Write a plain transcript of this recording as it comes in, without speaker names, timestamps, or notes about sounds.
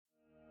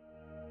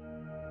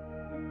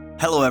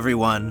Hello,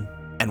 everyone,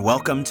 and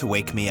welcome to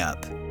Wake Me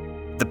Up,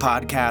 the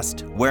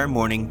podcast where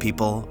morning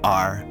people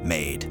are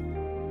made.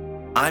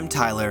 I'm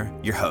Tyler,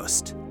 your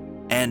host,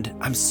 and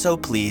I'm so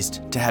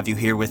pleased to have you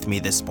here with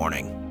me this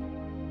morning.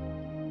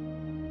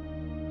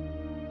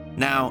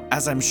 Now,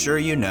 as I'm sure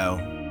you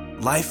know,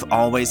 life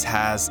always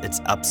has its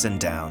ups and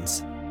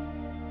downs.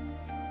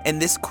 In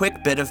this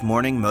quick bit of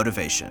morning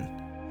motivation,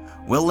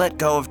 we'll let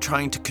go of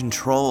trying to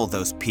control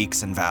those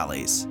peaks and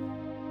valleys,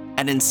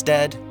 and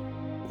instead,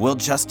 we'll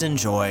just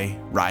enjoy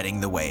riding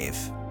the wave.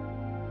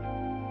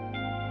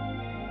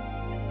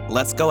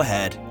 Let's go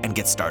ahead and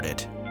get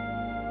started.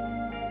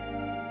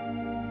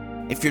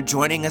 If you're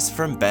joining us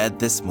from bed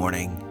this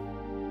morning,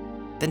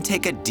 then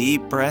take a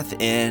deep breath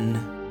in,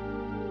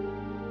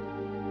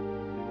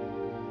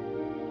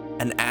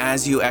 and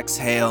as you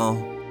exhale,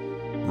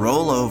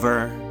 roll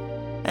over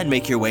and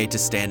make your way to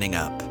standing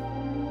up.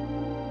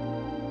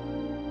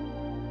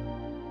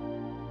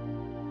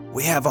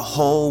 We have a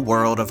whole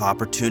world of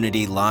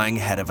opportunity lying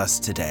ahead of us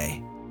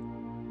today.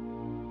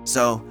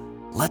 So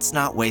let's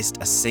not waste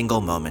a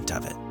single moment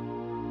of it.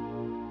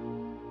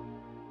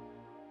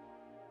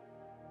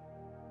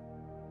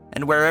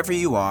 And wherever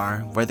you are,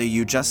 whether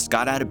you just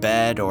got out of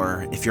bed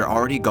or if you're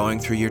already going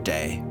through your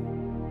day,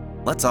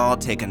 let's all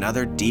take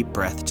another deep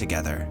breath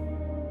together.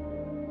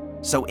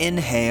 So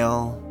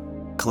inhale,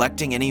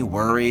 collecting any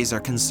worries or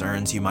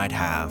concerns you might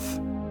have.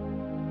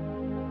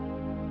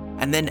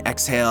 And then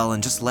exhale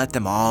and just let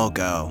them all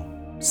go.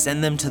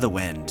 Send them to the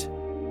wind.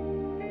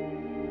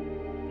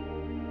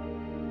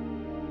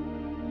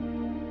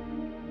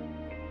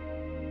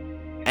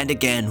 And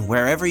again,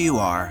 wherever you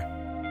are,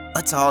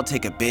 let's all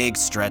take a big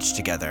stretch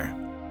together.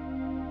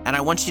 And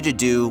I want you to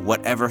do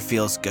whatever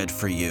feels good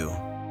for you.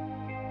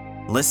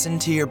 Listen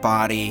to your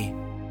body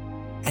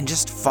and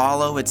just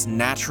follow its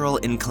natural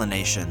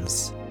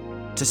inclinations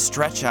to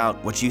stretch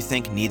out what you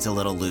think needs a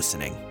little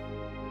loosening.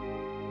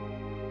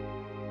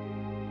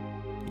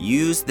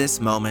 Use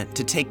this moment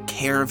to take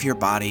care of your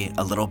body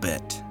a little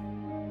bit.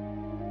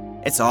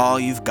 It's all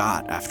you've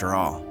got, after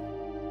all.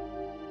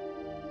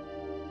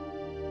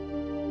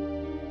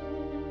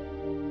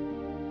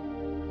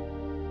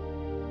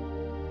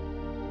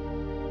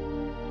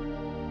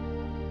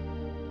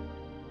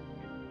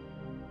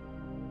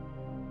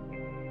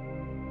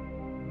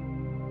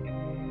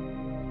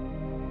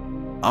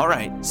 All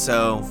right,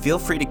 so feel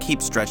free to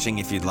keep stretching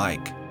if you'd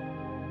like.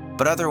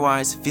 But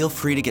otherwise, feel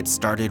free to get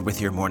started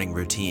with your morning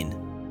routine.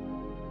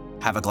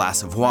 Have a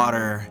glass of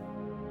water,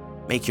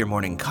 make your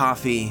morning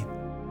coffee.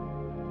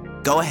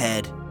 Go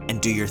ahead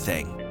and do your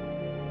thing.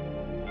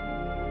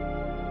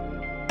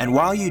 And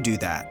while you do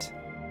that,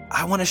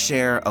 I want to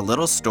share a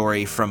little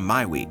story from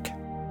my week.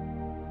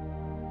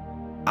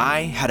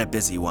 I had a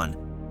busy one,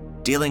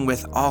 dealing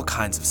with all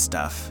kinds of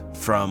stuff,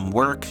 from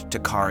work to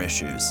car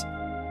issues.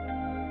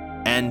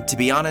 And to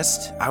be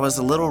honest, I was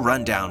a little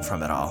run down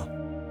from it all.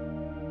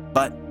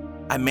 But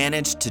I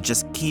managed to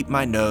just keep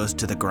my nose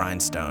to the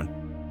grindstone.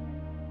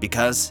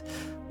 Because,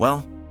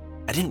 well,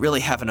 I didn't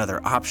really have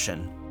another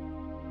option.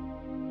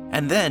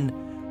 And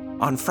then,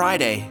 on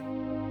Friday,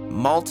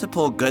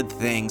 multiple good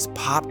things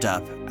popped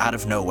up out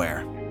of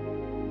nowhere.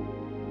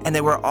 And they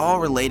were all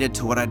related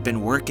to what I'd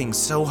been working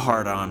so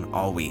hard on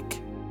all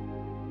week.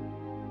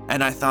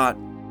 And I thought,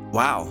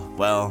 wow,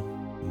 well,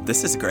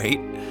 this is great.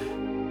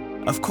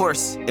 Of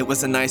course, it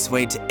was a nice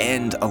way to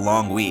end a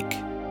long week.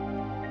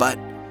 But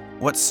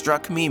what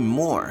struck me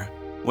more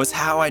was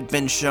how I'd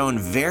been shown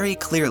very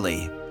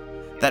clearly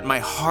that my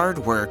hard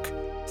work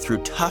through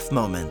tough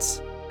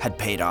moments had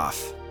paid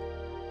off.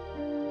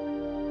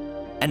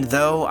 And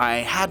though I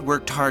had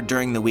worked hard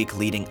during the week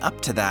leading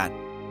up to that,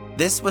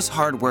 this was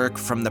hard work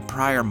from the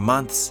prior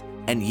months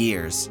and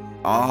years,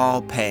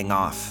 all paying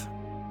off.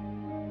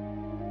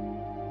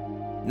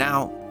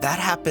 Now, that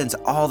happens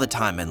all the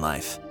time in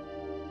life.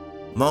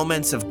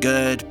 Moments of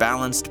good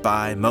balanced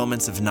by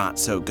moments of not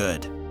so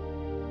good.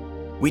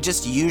 We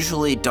just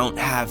usually don't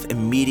have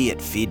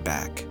immediate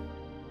feedback.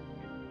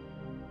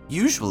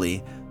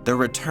 Usually, the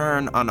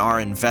return on our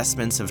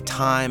investments of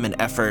time and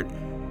effort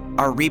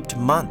are reaped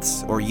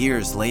months or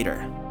years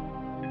later.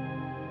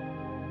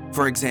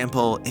 For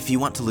example, if you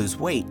want to lose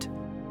weight,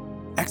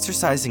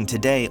 exercising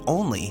today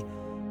only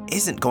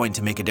isn't going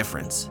to make a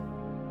difference.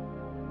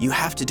 You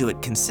have to do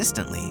it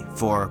consistently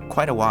for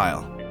quite a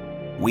while,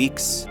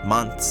 weeks,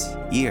 months,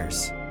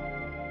 years.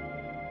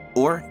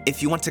 Or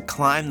if you want to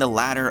climb the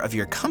ladder of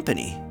your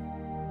company,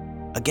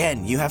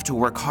 again, you have to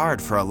work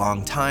hard for a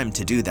long time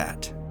to do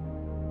that.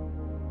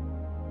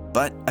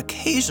 But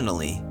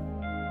occasionally,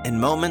 in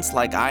moments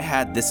like I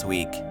had this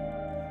week,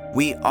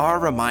 we are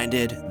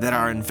reminded that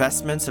our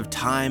investments of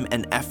time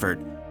and effort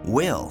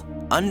will,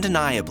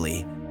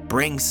 undeniably,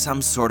 bring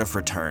some sort of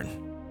return.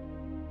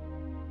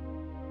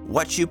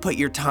 What you put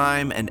your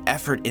time and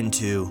effort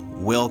into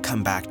will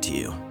come back to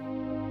you.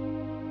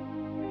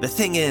 The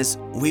thing is,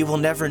 we will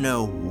never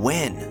know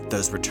when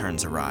those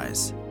returns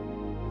arise.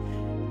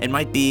 It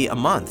might be a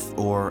month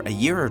or a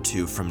year or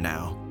two from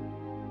now.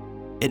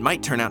 It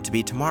might turn out to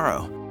be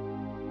tomorrow.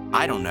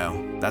 I don't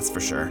know, that's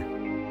for sure.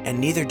 And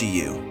neither do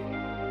you.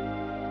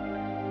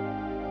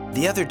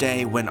 The other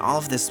day, when all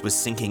of this was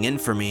sinking in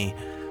for me,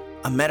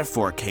 a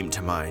metaphor came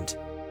to mind,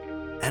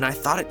 and I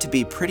thought it to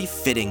be pretty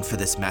fitting for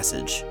this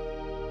message.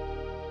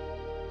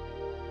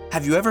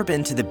 Have you ever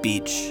been to the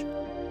beach,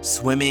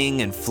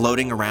 swimming and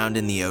floating around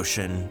in the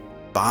ocean,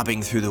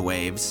 bobbing through the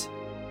waves?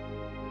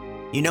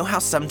 You know how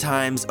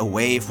sometimes a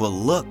wave will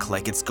look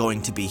like it's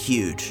going to be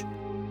huge,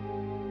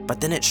 but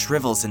then it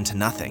shrivels into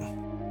nothing.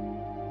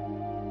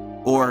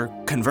 Or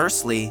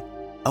conversely,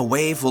 a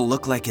wave will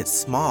look like it's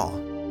small,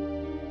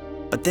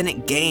 but then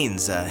it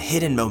gains a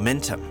hidden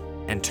momentum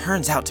and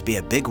turns out to be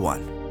a big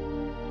one.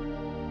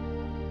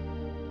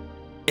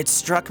 It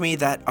struck me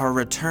that our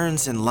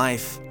returns in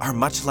life are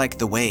much like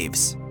the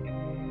waves.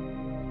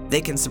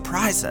 They can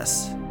surprise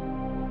us.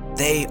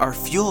 They are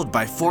fueled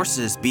by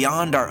forces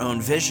beyond our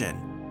own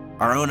vision,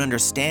 our own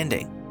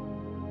understanding,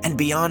 and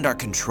beyond our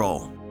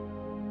control.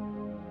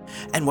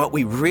 And what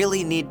we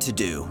really need to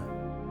do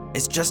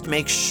is just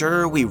make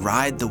sure we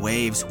ride the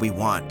waves we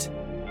want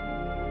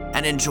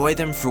and enjoy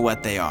them for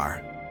what they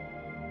are,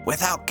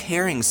 without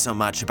caring so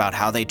much about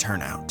how they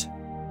turn out.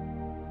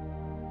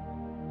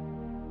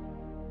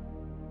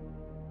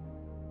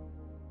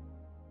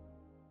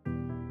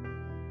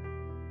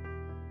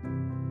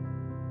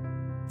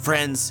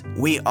 Friends,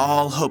 we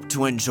all hope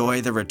to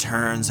enjoy the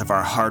returns of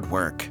our hard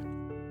work,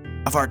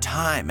 of our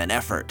time and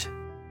effort.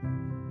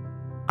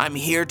 I'm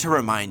here to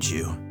remind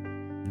you,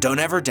 don't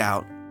ever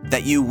doubt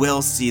that you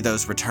will see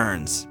those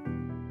returns.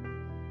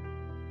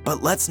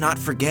 But let's not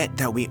forget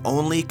that we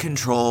only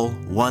control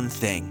one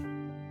thing: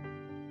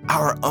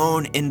 our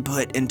own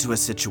input into a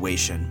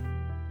situation.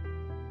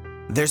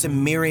 There's a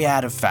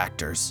myriad of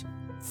factors,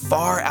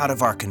 far out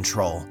of our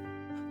control,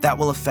 that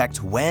will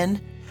affect when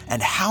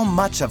and how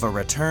much of a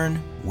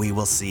return we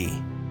will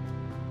see.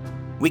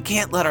 We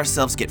can't let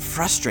ourselves get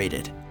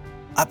frustrated,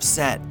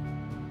 upset,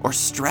 or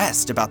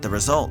stressed about the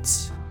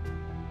results.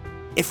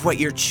 If what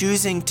you're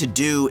choosing to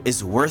do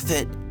is worth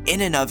it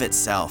in and of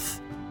itself,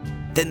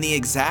 then the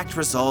exact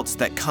results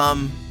that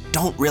come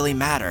don't really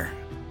matter.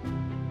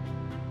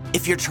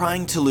 If you're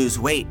trying to lose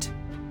weight,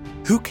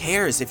 who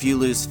cares if you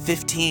lose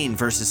 15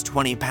 versus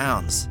 20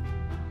 pounds?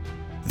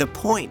 The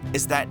point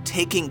is that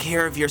taking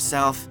care of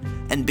yourself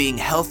and being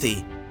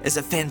healthy is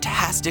a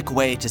fantastic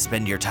way to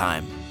spend your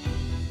time.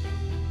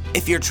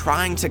 If you're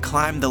trying to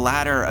climb the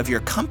ladder of your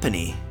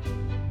company,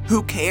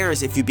 who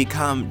cares if you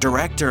become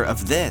director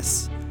of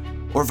this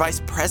or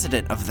vice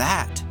president of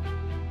that?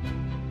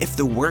 If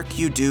the work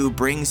you do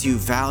brings you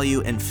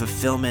value and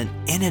fulfillment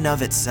in and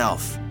of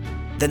itself,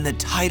 then the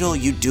title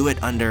you do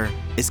it under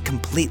is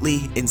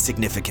completely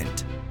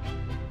insignificant.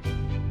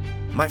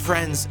 My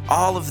friends,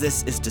 all of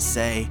this is to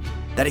say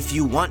that if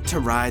you want to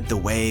ride the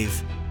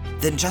wave,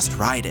 then just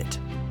ride it.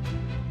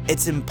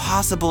 It's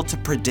impossible to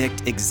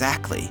predict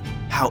exactly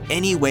how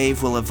any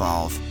wave will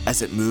evolve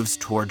as it moves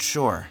toward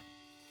shore.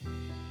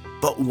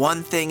 But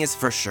one thing is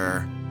for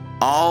sure,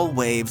 all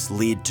waves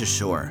lead to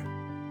shore.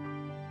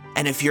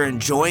 And if you're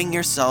enjoying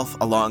yourself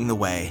along the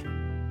way,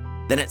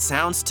 then it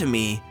sounds to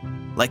me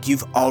like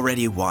you've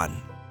already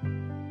won.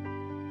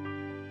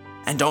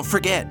 And don't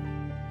forget,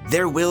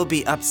 there will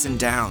be ups and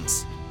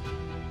downs.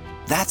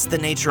 That's the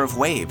nature of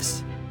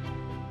waves.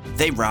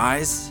 They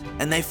rise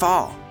and they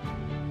fall,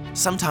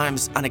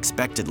 sometimes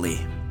unexpectedly.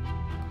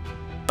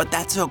 But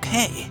that's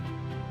okay,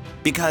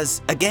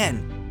 because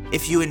again,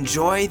 if you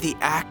enjoy the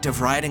act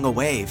of riding a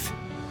wave,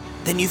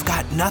 then you've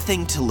got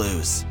nothing to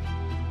lose.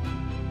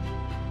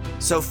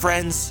 So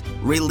friends,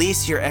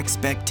 release your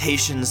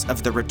expectations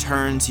of the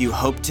returns you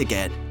hope to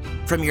get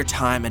from your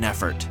time and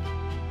effort.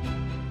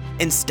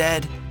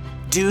 Instead,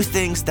 do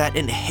things that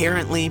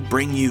inherently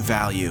bring you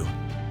value,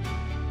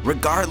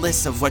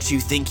 regardless of what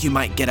you think you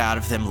might get out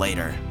of them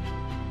later.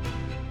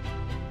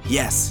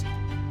 Yes,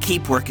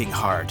 keep working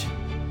hard.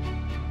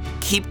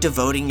 Keep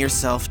devoting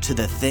yourself to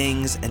the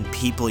things and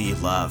people you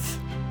love.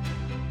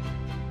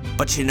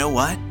 But you know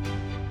what?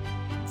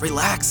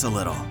 Relax a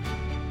little.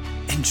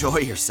 Enjoy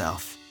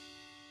yourself.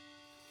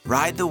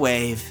 Ride the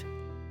wave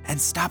and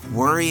stop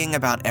worrying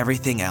about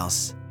everything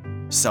else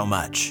so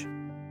much.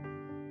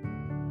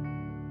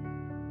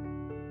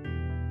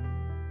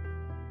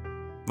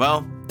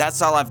 Well,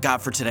 that's all I've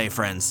got for today,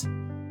 friends.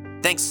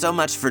 Thanks so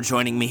much for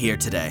joining me here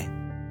today.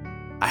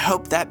 I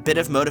hope that bit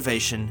of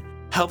motivation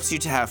helps you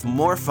to have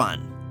more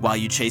fun while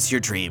you chase your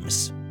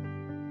dreams.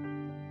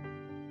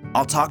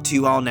 I'll talk to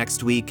you all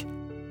next week,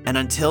 and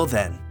until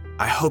then,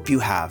 I hope you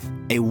have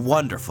a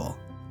wonderful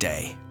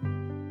day.